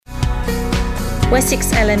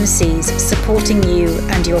Wessex LMCs, supporting you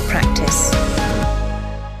and your practice.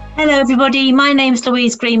 Hello everybody, my name's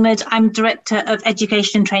Louise Greenwood. I'm Director of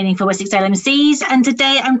Education and Training for Wessex LMCs, and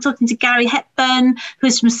today I'm talking to Gary Hepburn,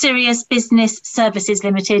 who's from Sirius Business Services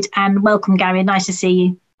Limited. And welcome, Gary, nice to see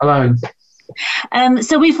you. Hello.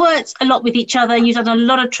 So we've worked a lot with each other. You've done a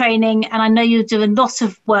lot of training, and I know you do a lot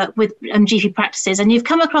of work with GP practices, and you've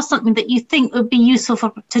come across something that you think would be useful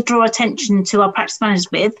to draw attention to our practice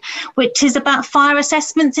managers with, which is about fire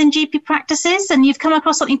assessments in GP practices. And you've come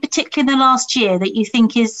across something particularly in the last year that you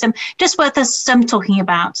think is just worth us talking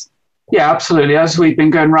about. Yeah, absolutely. As we've been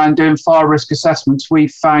going around doing fire risk assessments, we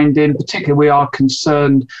found in particular we are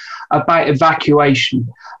concerned about evacuation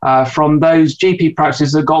from those GP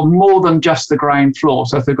practices that have got more than just the ground floor.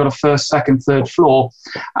 So if they've got a first, second, third floor,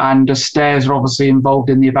 and the stairs are obviously involved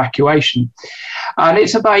in the evacuation. And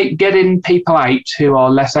it's about getting people out who are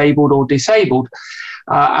less abled or disabled.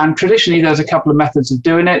 And traditionally, there's a couple of methods of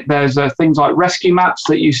doing it. There's things like rescue mats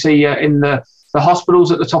that you see in the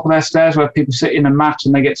hospitals at the top of their stairs, where people sit in a mat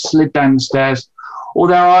and they get slid down the stairs, or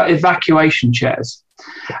there are evacuation chairs.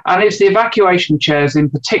 And it's the evacuation chairs in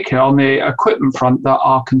particular on the equipment front that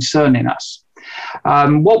are concerning us.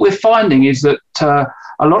 What we're finding is that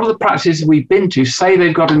a lot of the practices we've been to say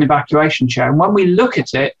they've got an evacuation chair, and when we look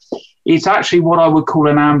at it, it's actually what I would call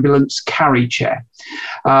an ambulance carry chair.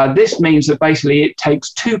 This means that basically it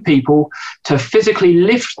takes two people to physically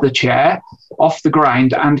lift the chair off the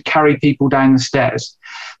ground and carry people down the stairs.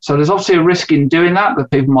 So there's obviously a risk in doing that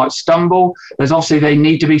people might stumble. There's obviously they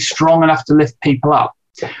need to be strong enough to lift people up.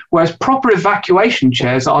 Whereas proper evacuation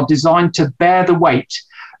chairs are designed to bear the weight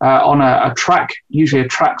on a track, usually a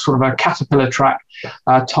track, sort of a caterpillar track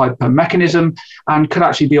type of mechanism, and could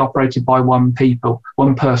actually be operated by one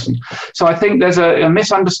person. So I think there's a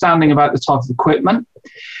misunderstanding about the type of equipment.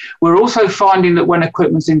 We're also finding that when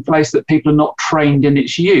equipment's in place that people are not trained in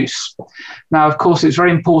its use. Now, of course, it's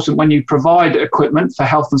very important when you provide equipment for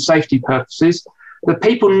health and safety purposes that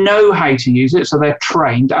people know how to use it, so they're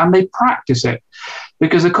trained and they practice it.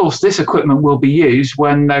 Because, of course, this equipment will be used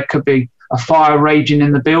when there could be a fire raging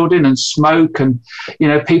in the building and smoke and,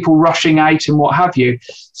 people rushing out and what have you.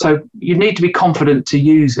 So you need to be confident to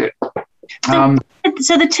use it.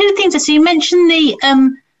 So the two things, so you mentioned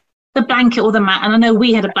the blanket or the mat, and I know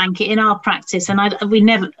we had a blanket in our practice, and we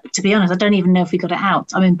never, to be honest, I don't even know if we got it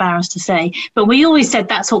out. I'm embarrassed to say, but we always said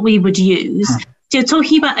that's what we would use. So you're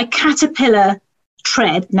talking about a caterpillar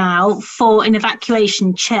tread now for an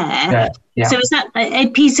evacuation chair. Yeah. So is that a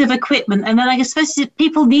piece of equipment? And then I suppose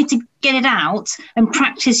people need to get it out and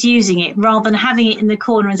practice using it rather than having it in the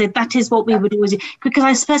corner and say that is what we would always do. Because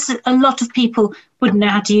I suppose a lot of people wouldn't know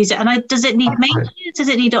how to use it. And does it need maintenance? Does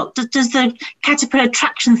it need does the caterpillar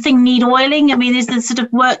traction thing need oiling? I mean, is there sort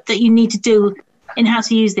of work that you need to do in how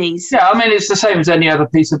to use these? Yeah, I mean, it's the same as any other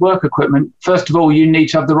piece of work equipment. First of all, you need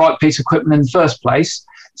to have the right piece of equipment in the first place.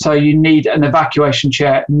 So you need an evacuation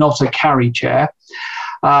chair, not a carry chair.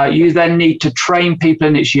 You then need to train people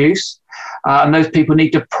in its use, and those people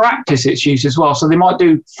need to practice its use as well. So they might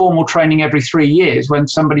do formal training every 3 years when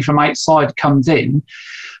somebody from outside comes in,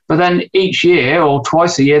 but then each year or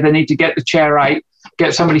twice a year, they need to get the chair out,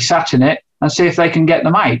 get somebody sat in it and see if they can get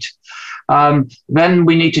them out. Then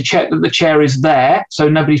we need to check that the chair is there, so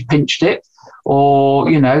nobody's pinched it or,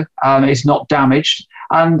 it's not damaged.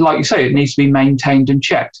 And like you say, it needs to be maintained and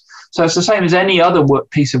checked. So it's the same as any other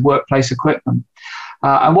piece of workplace equipment.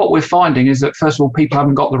 And what we're finding is that, first of all, people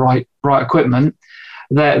haven't got the right equipment.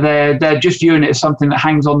 They're just viewing it as something that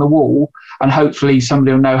hangs on the wall, and hopefully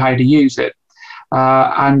somebody will know how to use it.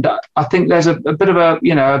 And I think there's a bit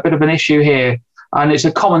of an issue here, and it's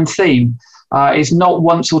a common theme. It's not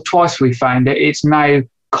once or twice we found it; it's now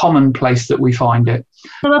commonplace that we find it.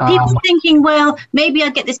 So are people thinking, well, maybe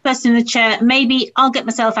I'll get this person in the chair, maybe I'll get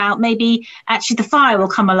myself out, maybe actually the fire will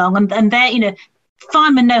come along, and they're,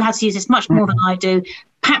 firemen know how to use this much more than I do.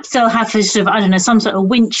 Perhaps they'll have a sort of, some sort of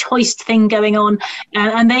winch hoist thing going on,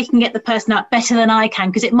 and they can get the person out better than I can,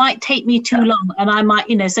 because it might take me too long, and I might,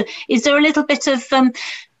 so is there a little bit of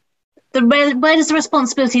where does the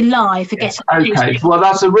responsibility lie for getting? Okay, well,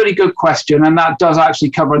 that's a really good question, and that does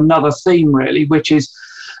actually cover another theme, really, which is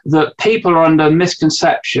that people are under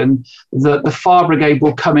misconception that the fire brigade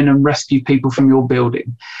will come in and rescue people from your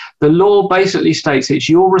building. The law basically states it's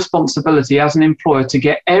your responsibility as an employer to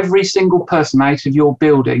get every single person out of your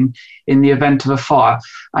building in the event of a fire,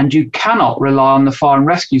 and you cannot rely on the fire and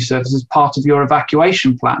rescue service as part of your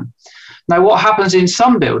evacuation plan. Now, what happens in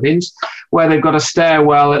some buildings where they've got a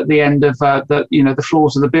stairwell at the end of the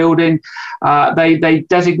floors of the building, they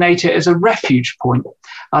designate it as a refuge point,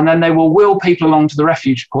 and then they will wheel people along to the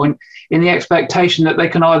refuge point in the expectation that they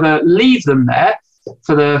can either leave them there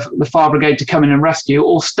for the fire brigade to come in and rescue,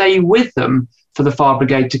 or stay with them for the fire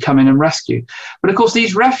brigade to come in and rescue. But of course,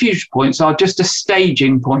 these refuge points are just a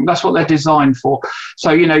staging point. That's what they're designed for.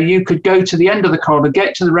 So, you could go to the end of the corridor,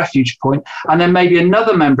 get to the refuge point, and then maybe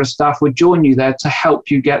another member of staff would join you there to help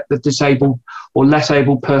you get the disabled or less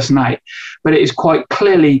able person out. But it is quite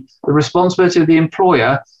clearly the responsibility of the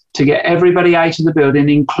employer to get everybody out of the building,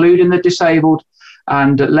 including the disabled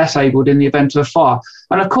and less abled in the event of a fire.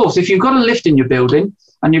 And of course, if you've got a lift in your building,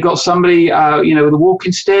 and you've got somebody, with a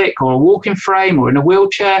walking stick or a walking frame or in a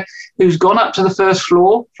wheelchair who's gone up to the first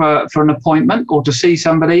floor for an appointment or to see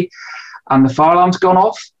somebody, and the fire alarm's gone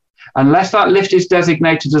off, unless that lift is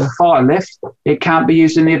designated as a fire lift, it can't be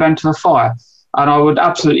used in the event of a fire. And I would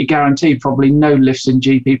absolutely guarantee probably no lifts in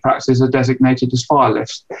GP practices are designated as fire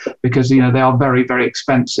lifts, because, they are very, very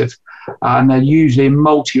expensive, and they're usually in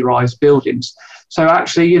multi-rise buildings. So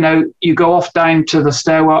actually, you go off down to the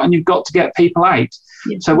stairwell and you've got to get people out.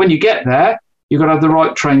 Yeah. So when you get there, you've got to have the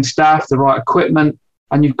right trained staff, the right equipment,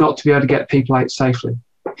 and you've got to be able to get people out safely.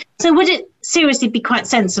 So would it seriously be quite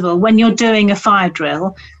sensible when you're doing a fire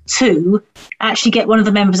drill to actually get one of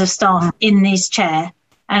the members of staff in this chair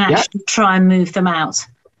and actually try and move them out?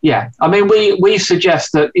 Yeah, I mean, we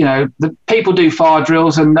suggest that, the people do fire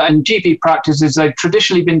drills and GP practices, they've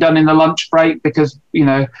traditionally been done in the lunch break because,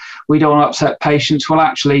 we don't want to upset patients. Well,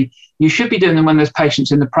 actually, you should be doing them when there's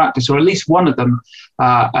patients in the practice, or at least one of them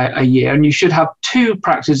a year. And you should have 2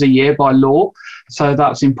 practices a year by law. So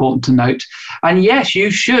that's important to note. And yes, you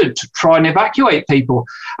should try and evacuate people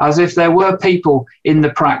as if there were people in the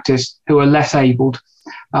practice who are less abled.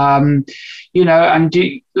 Let's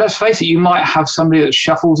face it, you might have somebody that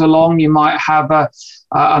shuffles along. You might have a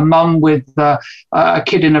mum with a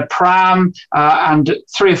kid in a pram and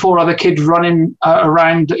 3 or 4 other kids running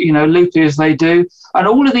around, loopy as they do. And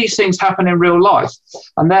all of these things happen in real life.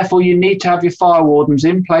 And therefore, you need to have your fire wardens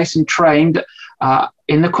in place and trained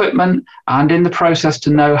in equipment and in the process to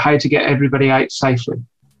know how to get everybody out safely.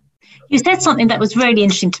 You said something that was really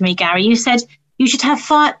interesting to me, Gary. You said you should have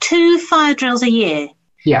 2 fire drills a year.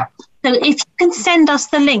 Yeah. So if you can send us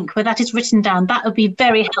the link where that is written down, that would be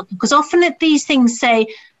very helpful, because often these things say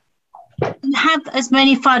have as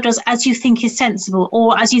many fire drills as you think is sensible,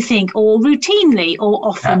 or as you think, or routinely, or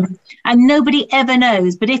often, and nobody ever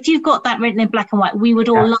knows. But if you've got that written in black and white, we would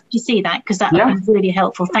all love to see that, because that would be really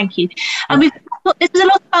helpful. Thank you. And this is a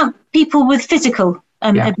lot about people with physical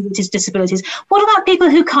abilities, disabilities. What about people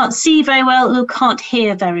who can't see very well, who can't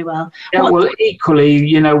hear very well? Well,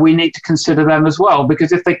 equally, we need to consider them as well,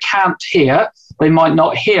 because if they can't hear, they might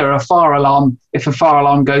not hear a fire alarm if a fire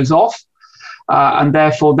alarm goes off. And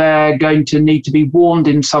therefore, they're going to need to be warned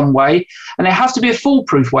in some way. And it has to be a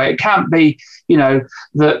foolproof way. It can't be,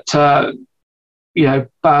 that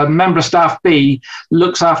member of staff B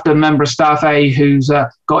looks after member of staff A who's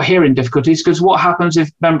got hearing difficulties, because what happens if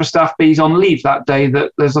member of staff B is on leave that day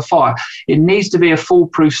that there's a fire? It needs to be a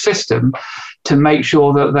foolproof system to make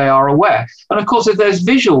sure that they are aware. And of course, if there's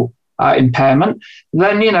visual impairment,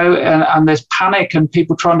 then, and there's panic and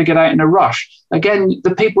people trying to get out in a rush, again,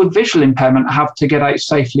 the people with visual impairment have to get out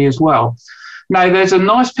safely as well. Now, there's a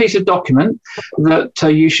nice piece of document that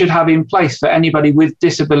you should have in place for anybody with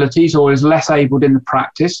disabilities or is less abled in the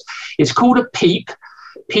practice. It's called a PEEP,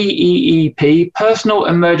 PEEP, Personal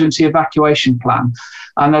Emergency Evacuation Plan.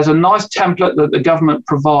 And there's a nice template that the government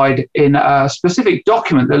provide in a specific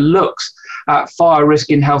document that looks at fire risk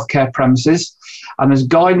in healthcare premises. And there's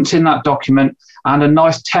guidance in that document and a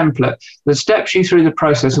nice template that steps you through the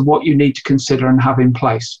process of what you need to consider and have in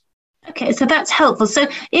place. Okay, so that's helpful. So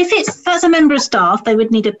if that's a member of staff, they would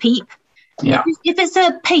need a PEEP. Yeah. If it's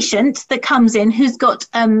a patient that comes in who's got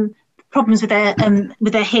problems with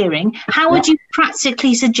their hearing, how would you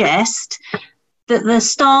practically suggest that the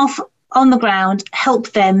staff on the ground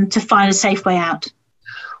help them to find a safe way out?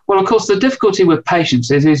 Well, of course, the difficulty with patients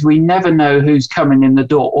is we never know who's coming in the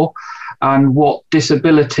door and what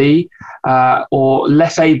disability or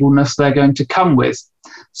less ableness they're going to come with.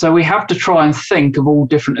 So we have to try and think of all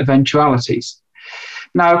different eventualities.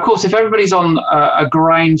 Now, of course, if everybody's on a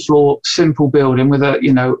ground floor simple building with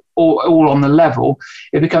all on the level,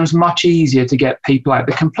 it becomes much easier to get people out.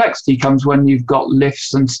 The complexity comes when you've got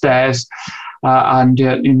lifts and stairs and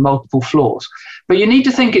in multiple floors. But you need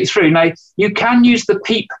to think it through. Now, you can use the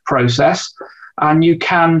PEEP process and you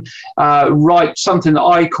can write something that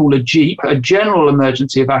I call a JEEP, a general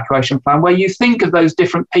emergency evacuation plan, where you think of those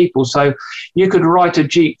different people. So you could write a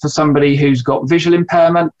JEEP for somebody who's got visual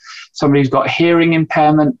impairment, somebody who's got hearing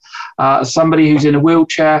impairment, somebody who's in a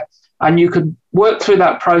wheelchair, and you could work through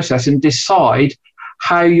that process and decide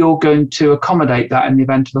how you're going to accommodate that in the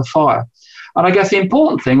event of a fire. And I guess the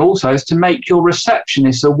important thing also is to make your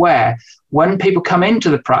receptionists aware when people come into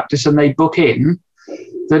the practice and they book in,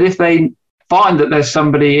 that if they find that there's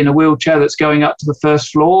somebody in a wheelchair that's going up to the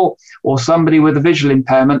first floor or somebody with a visual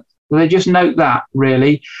impairment, they just note that,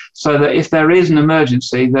 really, so that if there is an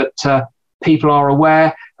emergency, that people are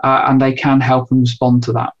aware and they can help and respond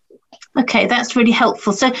to that. Okay, that's really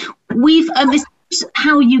helpful. So we've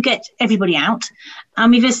how you get everybody out,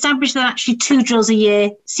 and we've established that actually 2 drills a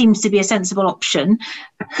year seems to be a sensible option.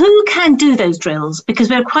 Who can do those drills? Because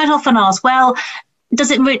we're quite often asked, well, do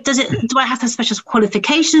I have to have special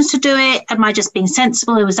qualifications to do it? Am I just being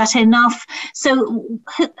sensible, or is that enough? So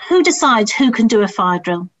who decides who can do a fire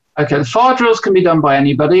drill? Okay, the fire drills can be done by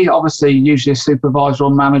anybody, obviously usually a supervisor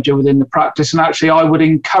or manager within the practice, and actually I would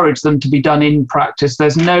encourage them to be done in practice.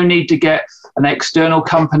 There's no need to get an external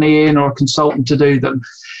company in or a consultant to do them.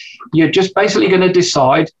 You're just basically going to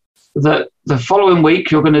decide that the following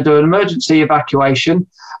week you're going to do an emergency evacuation,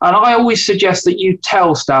 and I always suggest that you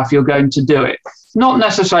tell staff you're going to do it. Not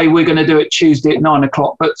necessarily we're going to do it Tuesday at 9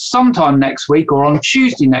 o'clock, but sometime next week or on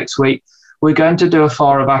Tuesday next week, we're going to do a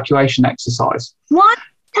fire evacuation exercise. What?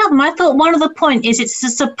 Tell them. I thought one of the point is it's a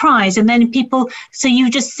surprise, and then so you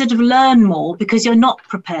just sort of learn more because you're not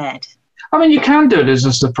prepared. I mean, you can do it as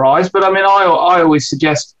a surprise, but I mean, I always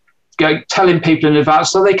suggest telling people in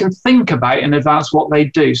advance so they can think about in advance what they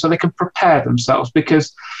do, so they can prepare themselves,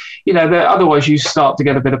 because, you know, otherwise you start to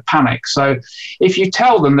get a bit of panic. So if you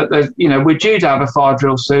tell them that we're due to have a fire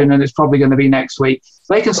drill soon and it's probably going to be next week,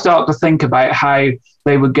 they can start to think about how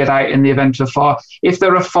they would get out in the event of a fire. If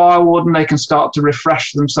they're a fire warden, they can start to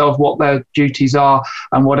refresh themselves what their duties are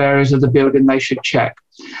and what areas of the building they should check.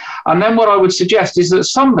 And then what I would suggest is that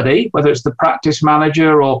somebody, whether it's the practice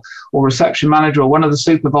manager or reception manager or one of the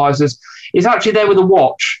supervisors, is actually there with a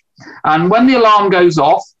watch. And when the alarm goes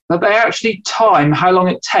off, that they actually time how long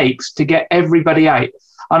it takes to get everybody out.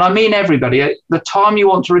 And I mean everybody. The time you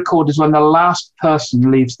want to record is when the last person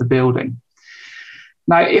leaves the building.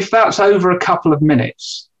 Now, if that's over a couple of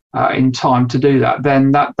minutes in time to do that,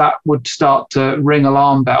 then that would start to ring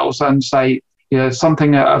alarm bells and say,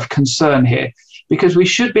 something of concern here, because we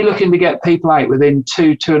should be looking to get people out within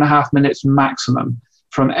 2.5 minutes maximum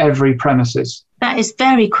from every premises. That is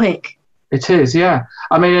very quick. It is, yeah.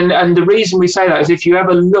 I mean, and the reason we say that is if you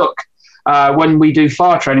ever look, when we do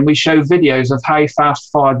fire training, we show videos of how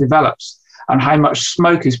fast fire develops and how much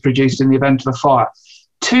smoke is produced in the event of a fire.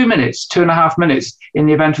 2 minutes, 2.5 minutes in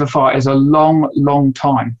the event of a fire is a long, long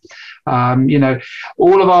time.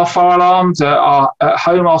 All of our fire alarms are at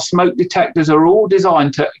home, our smoke detectors are all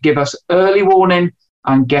designed to give us early warning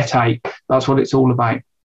and get out. That's what it's all about.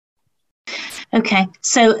 Okay,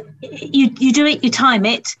 so you do it, you time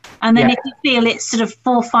it, and then if you feel it's sort of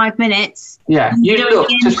 4 or 5 minutes, you look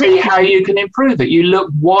to see how you can improve it. You look,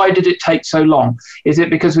 why did it take so long? Is it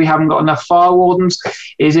because we haven't got enough fire wardens?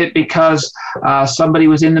 Is it because somebody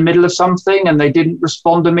was in the middle of something and they didn't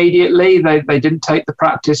respond immediately? They didn't take the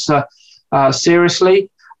practice seriously,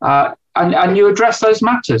 and you address those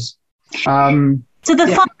matters. So the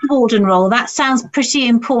fire warden role, that sounds pretty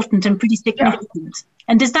important and pretty significant. Yeah.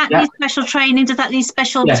 And does that need special training? Does that need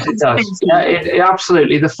special? Yes, it does. Yeah,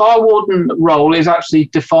 absolutely. The fire warden role is actually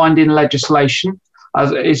defined in legislation.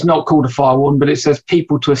 It's not called a fire warden, but it says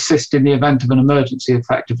people to assist in the event of an emergency,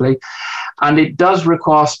 effectively. And it does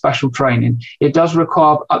require special training. It does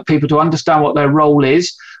require people to understand what their role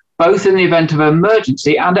is, both in the event of an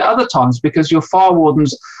emergency and at other times, because your fire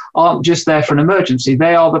wardens aren't just there for an emergency.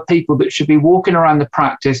 They are the people that should be walking around the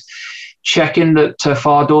practice, checking that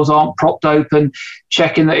fire doors aren't propped open,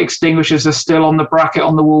 checking that extinguishers are still on the bracket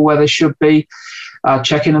on the wall where they should be,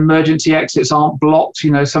 checking emergency exits aren't blocked.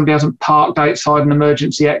 Somebody hasn't parked outside an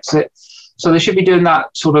emergency exit. So they should be doing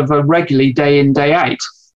that sort of regularly, day in, day out.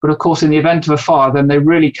 But of course, in the event of a fire, then they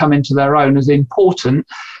really come into their own as important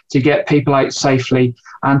to get people out safely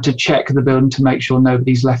and to check the building to make sure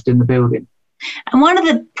nobody's left in the building. And one of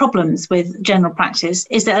the problems with general practice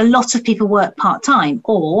is that a lot of people work part-time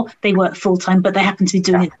or they work full-time, but they happen to be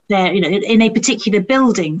doing it there, in a particular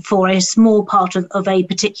building for a small part of a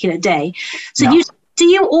particular day. So do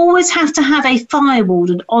you always have to have a fire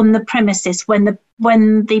warden on the premises when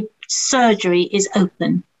the surgery is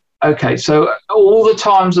open? Okay, so all the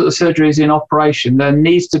times that the surgery is in operation, there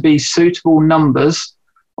needs to be suitable numbers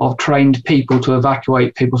of trained people to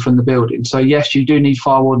evacuate people from the building. So yes, you do need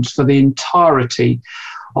fire wardens for the entirety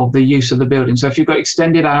of the use of the building. So if you've got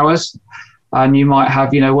extended hours, and you might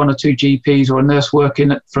have, one or two GPs or a nurse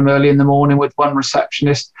working from early in the morning with one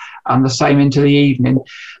receptionist and the same into the evening,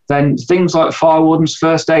 then things like fire wardens,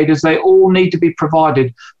 first aiders, they all need to be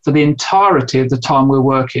provided for the entirety of the time we're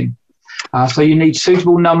working. So you need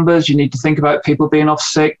suitable numbers. You need to think about people being off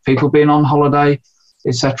sick, people being on holiday,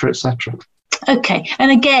 etc., etc. Okay.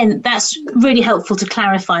 And again, that's really helpful to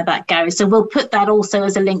clarify that, Gary. So we'll put that also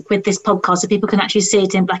as a link with this podcast so people can actually see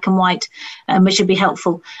it in black and white, which would be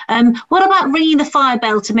helpful. What about ringing the fire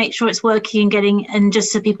bell to make sure it's working and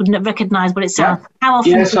just so people recognise what it sounds? How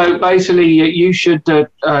often? Yeah, so basically you should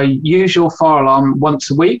use your fire alarm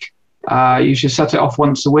once a week. You should set it off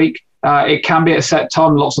once a week. It can be at a set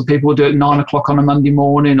time. Lots of people do it at 9 o'clock on a Monday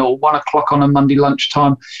morning or 1 o'clock on a Monday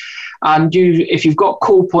lunchtime. And if you've got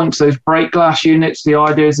call points, those break glass units, the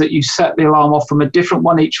idea is that you set the alarm off from a different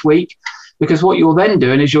one each week, because what you're then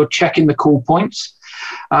doing is you're checking the call points.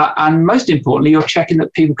 And most importantly, you're checking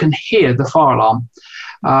that people can hear the fire alarm.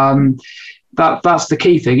 That's the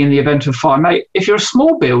key thing in the event of fire. Now, if you're a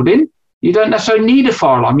small building, you don't necessarily need a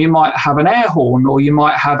fire alarm. You might have an air horn, or you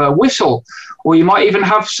might have a whistle, or you might even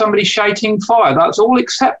have somebody shouting fire. That's all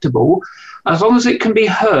acceptable, as long as it can be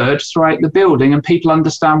heard throughout the building and people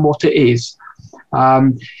understand what it is.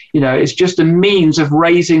 It's just a means of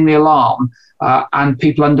raising the alarm and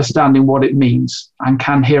people understanding what it means and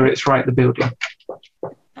can hear it throughout the building.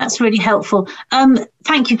 That's really helpful.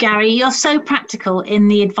 Thank you, Gary. You're so practical in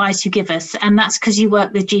the advice you give us, and that's because you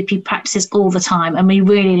work with GP practices all the time, and we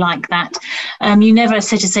really like that. You never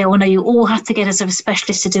said to say, oh no, you all have to get a sort of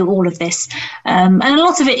specialist to do all of this. And a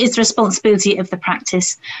lot of it is the responsibility of the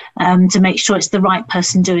practice to make sure it's the right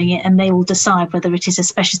person doing it, and they will decide whether it is a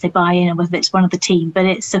specialist they buy in or whether it's one of the team. But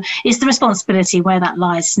it's the responsibility where that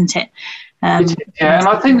lies, isn't it? And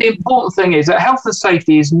I think the important thing is that health and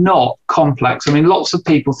safety is not complex. I mean, lots of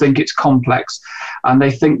people think it's complex and they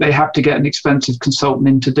think they have to get an expensive consultant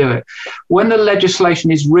in to do it. When the legislation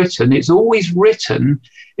is written, it's always written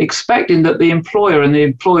expecting that the employer and the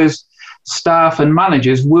employer's staff and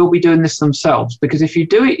managers will be doing this themselves, because if you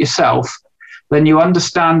do it yourself, then you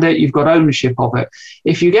understand it, you've got ownership of it.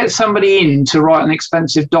 If you get somebody in to write an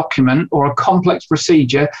expensive document or a complex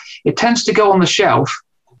procedure, it tends to go on the shelf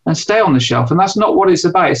and stay on the shelf. And that's not what it's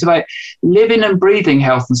about. It's about living and breathing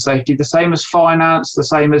health and safety, the same as finance, the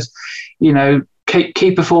same as,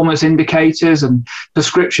 key performance indicators and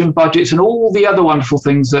prescription budgets and all the other wonderful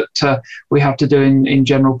things that we have to do in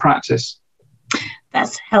general practice.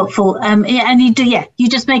 That's helpful. And you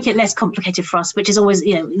just make it less complicated for us, which is always,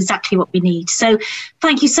 exactly what we need. So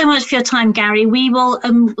thank you so much for your time, Gary. We will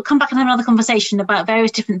come back and have another conversation about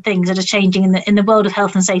various different things that are changing in the world of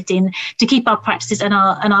health and safety, and to keep our practices and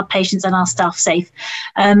our patients and our staff safe.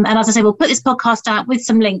 And as I say, we'll put this podcast out with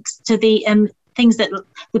some links to the things that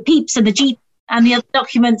the PEEPs and the G and the other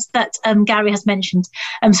documents that Gary has mentioned.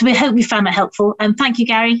 So we hope you found that helpful. Thank you,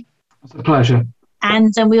 Gary. It's a pleasure.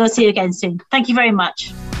 And we will see you again soon. Thank you very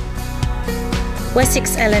much.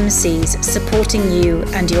 Wessex LMCs, supporting you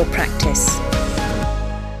and your practice.